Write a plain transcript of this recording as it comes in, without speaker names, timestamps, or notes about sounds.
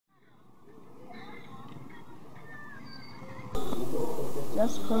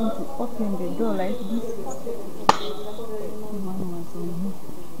just trying to open the door like this. The man was on me.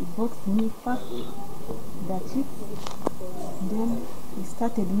 He boxed me first, that's it. Then he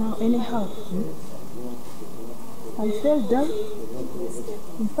started now anyhow. I fell down.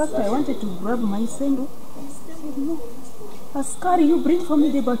 In fact, I wanted to grab my sandal. I said, no. Askari, you bring for me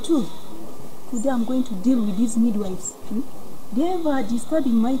the batu. Today I'm going to deal with these midwives. They were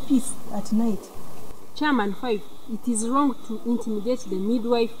disturbing my peace at night. Chairman 5, it is wrong to intimidate the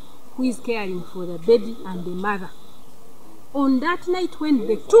midwife who is caring for the baby and the mother. On that night when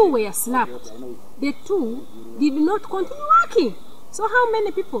the two were slapped, the two did not continue working. So how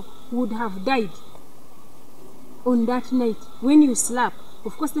many people would have died on that night when you slap?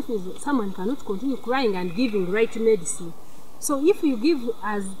 Of course, definitely someone cannot continue crying and giving right medicine. So if you give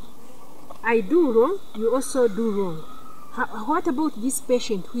as I do wrong, you also do wrong. What about this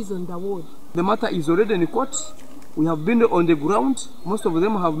patient who is on the ward? The matter is already in court. We have been on the ground. Most of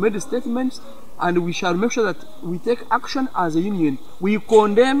them have made statements, and we shall make sure that we take action as a union. We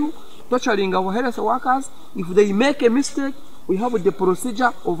condemn torturing our health workers. If they make a mistake, we have the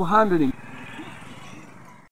procedure of handling.